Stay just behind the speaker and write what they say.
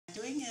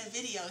a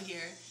video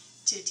here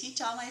to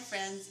teach all my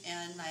friends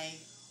and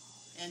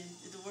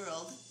the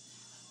world,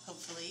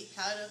 hopefully,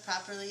 how to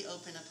properly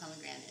open a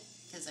pomegranate,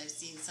 because I've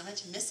seen so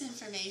much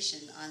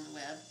misinformation on the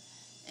web,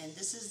 and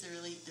this is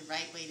really the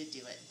right way to do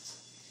it.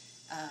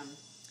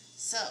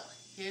 So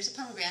here's a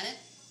pomegranate,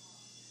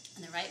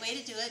 and the right way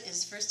to do it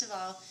is, first of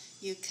all,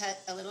 you cut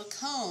a little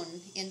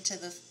cone into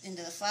the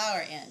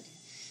flower end.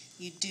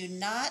 You do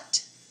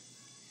not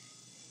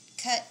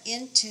cut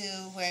into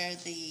where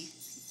the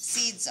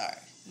seeds are,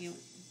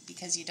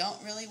 because you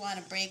don't really want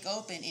to break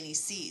open any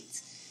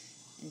seeds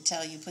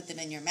until you put them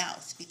in your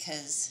mouth,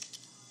 because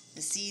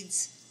the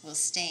seeds will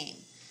stain.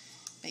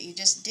 But you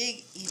just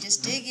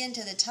dig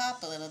into the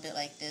top a little bit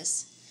like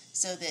this,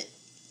 so that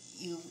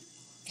you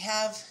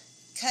have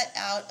cut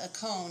out a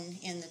cone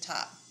in the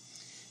top.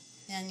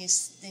 Then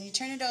you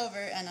turn it over,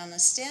 and on the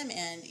stem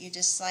end you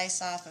just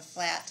slice off a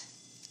flat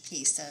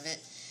piece of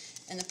it.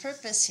 And the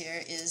purpose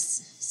here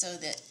is so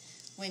that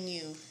when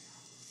the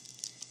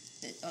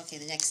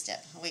next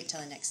step. I'll wait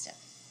till the next step.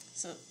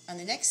 So on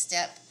the next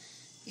step,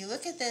 you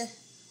look at the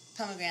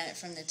pomegranate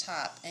from the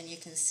top, and you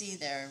can see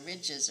there are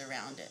ridges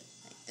around it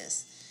like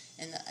this.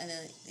 And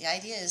the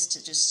idea is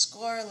to just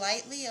score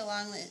lightly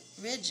along the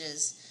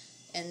ridges,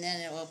 and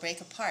then it will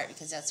break apart,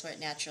 because that's where it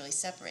naturally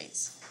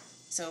separates.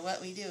 So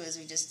what we do is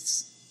we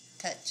just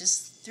cut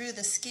just through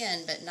the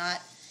skin, but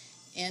not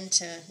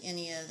into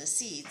any of the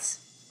seeds,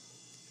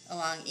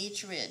 along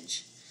each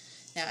ridge.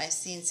 Now, I've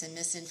seen some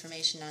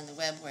misinformation on the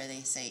web where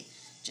they say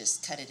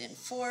just cut it in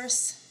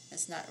force.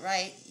 That's not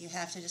right. You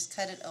have to just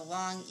cut it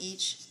along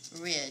each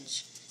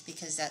ridge,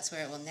 because that's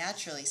where it will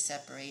naturally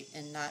separate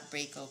and not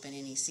break open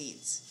any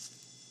seeds.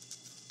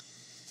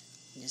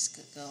 You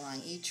just go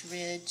along each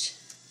ridge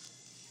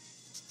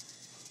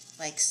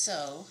like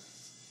so.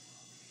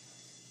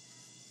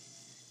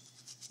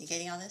 You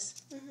getting all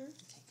this? Mm-hmm.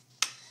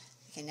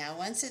 Okay, now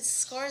once it's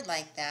scored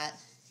like that,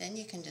 then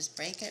you can just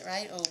break it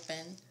right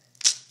open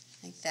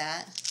like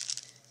that.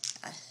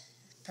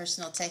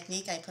 Personal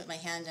technique, I put my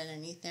hand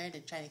underneath there to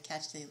try to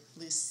catch the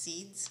loose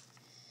seeds.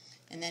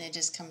 And then it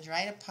just comes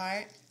right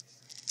apart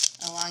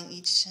along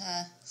each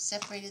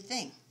separated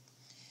thing.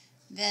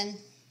 Then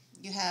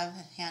you have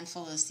a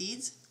handful of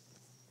seeds.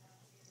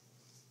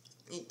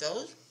 Eat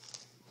those.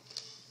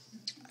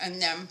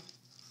 And then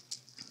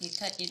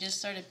you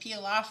just sort of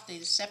peel off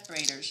these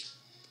separators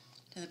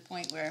to the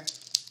point where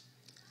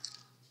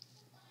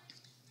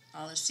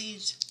all the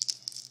seeds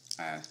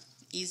are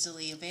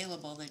easily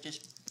available. They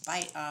just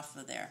bite off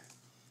of there.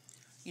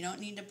 You don't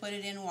need to put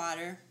it in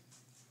water.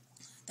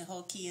 The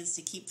whole key is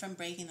to keep from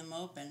breaking them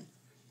open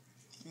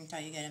until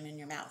you get them in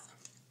your mouth.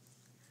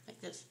 Like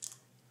this.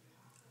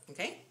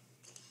 Okay?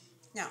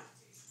 Now,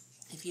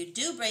 if you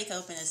do break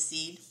open a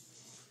seed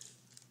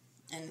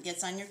and it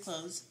gets on your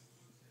clothes,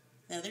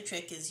 the other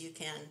trick is you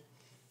can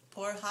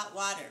pour hot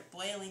water,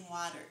 boiling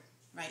water,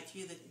 right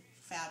through the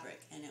fabric,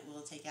 and it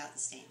will take out the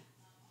stain.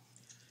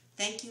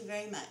 Thank you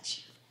very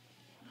much.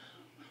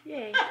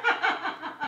 Yay.